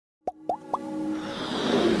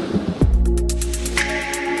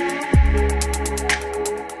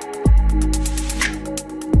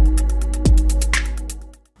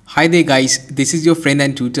Hi there guys, this is your friend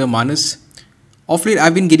and tutor Manas. Of late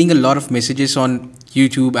I've been getting a lot of messages on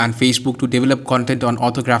YouTube and Facebook to develop content on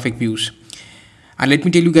orthographic views. And let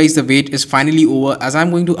me tell you guys, the wait is finally over as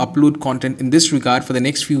I'm going to upload content in this regard for the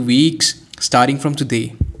next few weeks starting from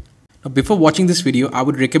today. Now before watching this video, I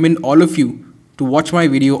would recommend all of you to watch my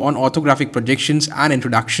video on orthographic projections and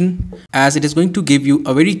introduction, as it is going to give you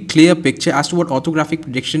a very clear picture as to what orthographic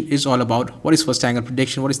projection is all about. What is first angle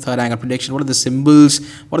projection, what is third angle projection, what are the symbols,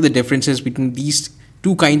 what are the differences between these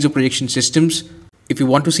two kinds of projection systems. If you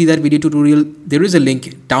want to see that video tutorial, there is a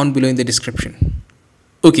link down below in the description.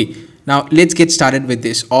 Okay, now let's get started with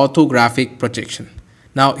this orthographic projection.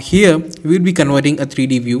 Now here we will be converting a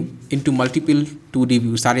 3D view into multiple 2D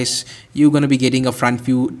views. That is, you're going to be getting a front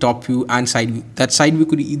view, top view and side view. That side view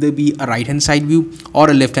could either be a right hand side view or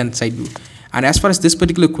a left hand side view. And as far as this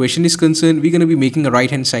particular question is concerned, we're going to be making a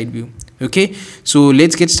right hand side view. Okay, so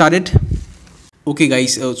let's get started. Okay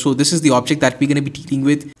guys, so this is the object that we're going to be dealing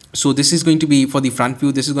with. So this is going to be for the front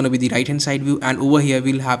view, this is going to be the right hand side view, and over here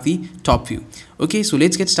we'll have the top view. Okay, so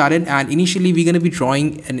let's get started. And initially we're going to be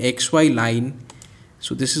drawing an XY line.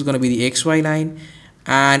 So this is going to be the XY line,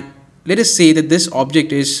 and let us say that this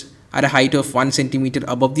object is at a height of 1 centimeter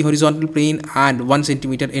above the horizontal plane and 1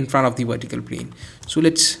 centimeter in front of the vertical plane. So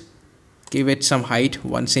let's give it some height,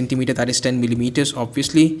 1 centimeter, that is 10 millimeters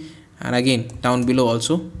obviously, and again down below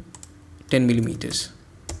also 10 millimeters.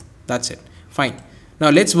 That's it. Fine. Now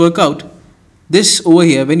let's work out this over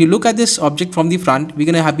here. When you look at this object from the front,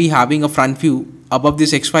 we're going to be having a front view above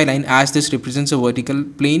this XY line, as this represents a vertical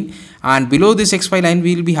plane, and below this XY line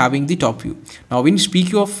we'll be having the top view. Now when you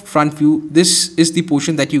speak of front view, this is the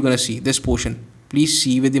portion that you're going to see, this portion. Please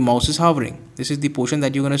see where the mouse is hovering. This is the portion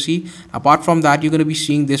that you're going to see. Apart from that, you're going to be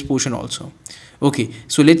seeing this portion also. Okay,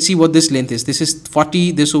 so let's see what this length is. This is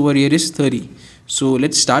 40, this over here is 30. So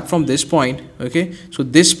let's start from this point. Okay, so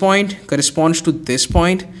this point corresponds to this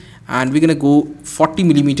point, and we're going to go 40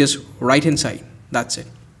 millimeters right hand side. That's it.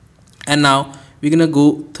 And now we're going to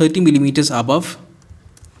go 30 millimeters above.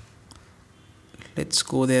 Let's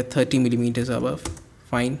go there, 30 millimeters above.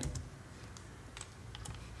 Fine.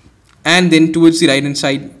 And then towards the right hand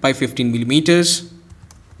side by 15 millimeters.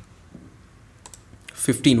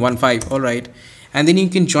 15. All right. And then you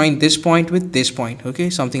can join this point with this point. Okay,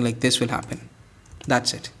 something like this will happen.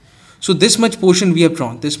 That's it. So this much portion we have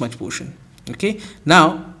drawn, this much portion. Okay,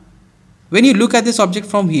 now when you look at this object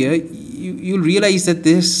from here, you'll realize that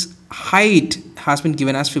this height has been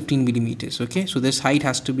given as 15 millimeters. Okay, so this height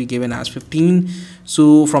has to be given as 15.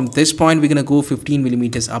 So from this point we're going to go 15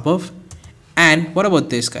 millimeters above. And what about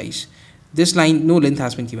this, guys? This line, no length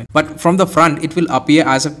has been given, but from the front it will appear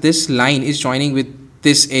as if this line is joining with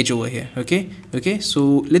this edge over here. Okay,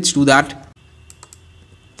 so let's do that.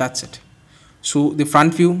 That's it. So the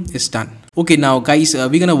front view is done. Okay, now guys,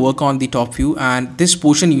 we're gonna work on the top view, and this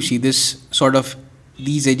portion you see, this sort of,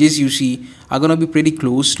 these edges you see are gonna be pretty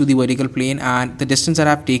close to the vertical plane, and the distance that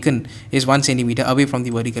I've taken is 1 centimeter away from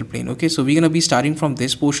the vertical plane. Okay, so we're gonna be starting from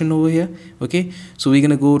this portion over here. Okay, so we're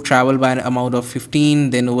gonna go travel by an amount of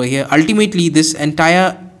 15, then over here ultimately this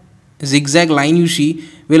entire zigzag line you see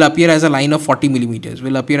will appear as a line of 40 millimeters,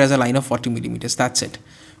 that's it.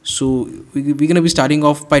 So we're going to be starting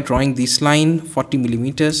off by drawing this line 40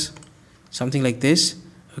 millimeters, something like this.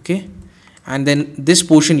 Okay, and then this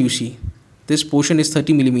portion you see, this portion is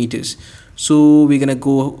 30 millimeters, so we're going to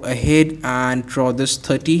go ahead and draw this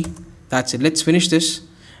 30. That's it. Let's finish this,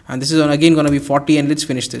 and this is again going to be 40, and let's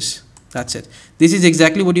finish this. That's it. This is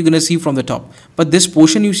exactly what you're going to see from the top, but this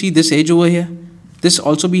portion you see, this edge over here, this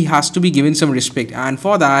also has to be given some respect, and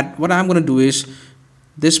for that what I'm going to do is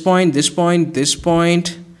this point, this point, this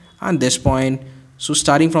point and this point. So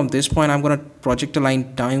starting from this point I'm going to project a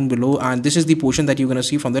line down below, and this is the portion that you're going to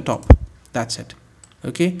see from the top. That's it.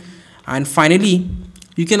 Okay, and finally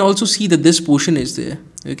you can also see that this portion is there.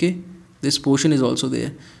 Okay, this portion is also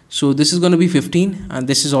there. So this is going to be 15, and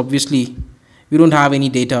this is obviously, we don't have any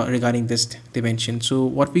data regarding this dimension. So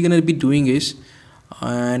what we're going to be doing is,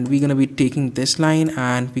 and we're going to be taking this line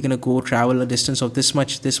and we're going to go travel a distance of this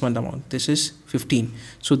much, this one amount. This is 15,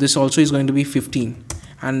 so this also is going to be 15,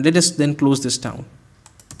 and let us then close this down.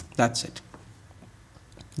 That's it.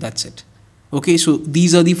 Okay, so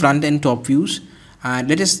these are the front and top views, and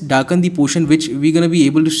let us darken the portion which we're going to be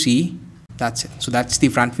able to see. That's it. So that's the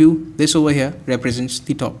front view. This over here represents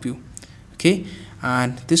the top view. Okay,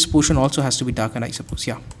 and this portion also has to be darkened, I suppose.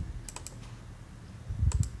 Yeah.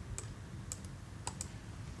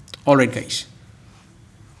 Alright guys,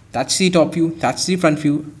 that's the top view, that's the front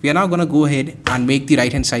view. We are now going to go ahead and make the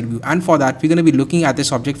right hand side view, and for that we're going to be looking at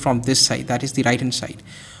this object from this side, that is the right hand side.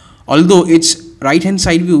 Although it's right hand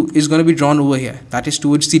side view is going to be drawn over here, that is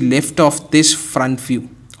towards the left of this front view.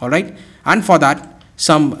 All right, and for that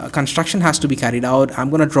some construction has to be carried out. I'm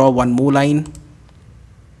going to draw one more line.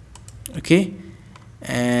 Okay,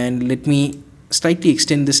 and let me slightly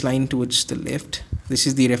extend this line towards the left. This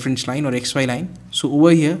is the reference line or XY line. So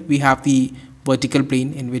over here we have the vertical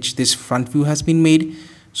plane in which this front view has been made.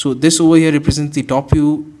 So this over here represents the top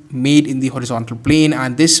view made in the horizontal plane,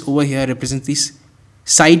 and this over here represents this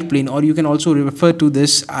side plane, or you can also refer to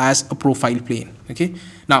this as a profile plane. Okay,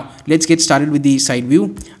 now let's get started with the side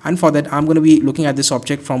view, and for that I'm going to be looking at this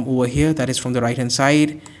object from over here, that is from the right hand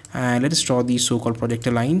side, and let us draw these so-called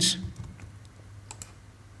projector lines,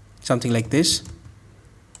 something like this.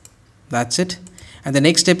 That's it. And the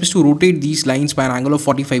next step is to rotate these lines by an angle of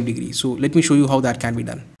 45 degrees. So let me show you how that can be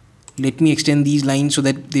done. Let me extend these lines so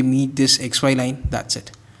that they meet this XY line. That's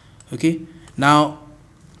it. Okay, now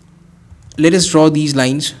let us draw these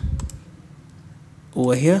lines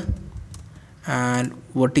over here and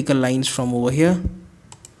vertical lines from over here.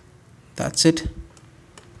 That's it.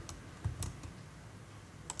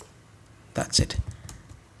 That's it.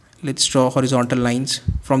 Let's draw horizontal lines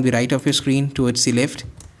from the right of your screen towards the left,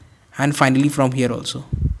 and finally from here also.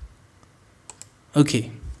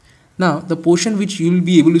 Okay, now the portion which you will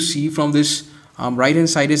be able to see from this right hand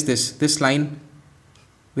side is this line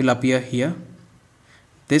will appear here,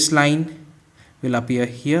 this line will appear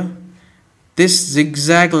here, this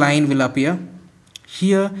zigzag line will appear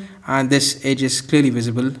here, and this edge is clearly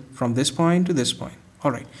visible from this point to this point.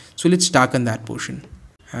 All right, so let's darken that portion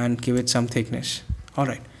and give it some thickness. All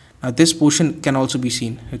right, now this portion can also be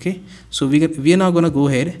seen. Okay, so we are now going to go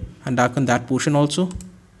ahead and darken that portion also.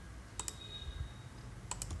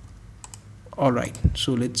 All right,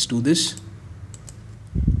 so let's do this.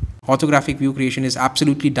 Orthographic view creation is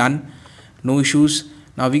absolutely done, no issues.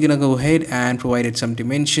 Now we're gonna go ahead and provide it some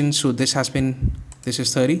dimensions. So this is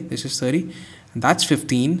 30, this is 30, and that's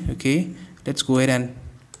 15. Okay, let's go ahead and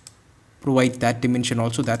provide that dimension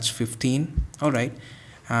also. That's 15. All right,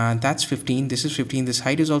 and that's 15, this is 15, this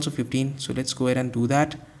height is also 15. So let's go ahead and do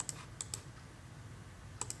that.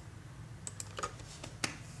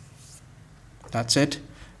 That's it.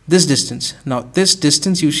 This distance, now this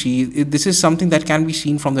distance you see, this is something that can be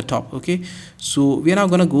seen from the top. Okay, so we are now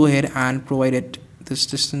going to go ahead and provide it this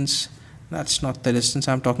distance. That's not the distance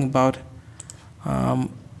I'm talking about.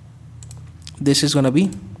 This is going to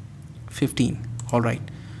be 15. All right,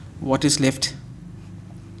 what is left?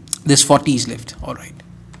 This 40 is left. All right,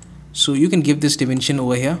 so you can give this dimension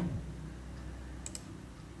over here.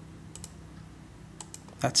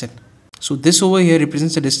 That's it. So this over here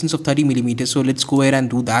represents a distance of 30 millimeters. So let's go ahead and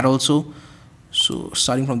do that also. So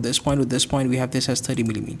starting from this point to this point, we have this as 30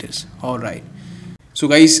 millimeters. All right. So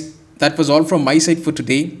guys, that was all from my side for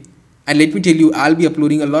today. And let me tell you, I'll be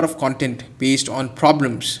uploading a lot of content based on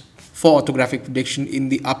problems for orthographic prediction in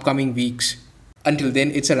the upcoming weeks. Until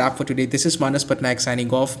then, it's a wrap for today. This is Manas Patnaik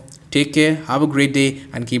signing off. Take care, have a great day,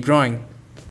 and keep drawing.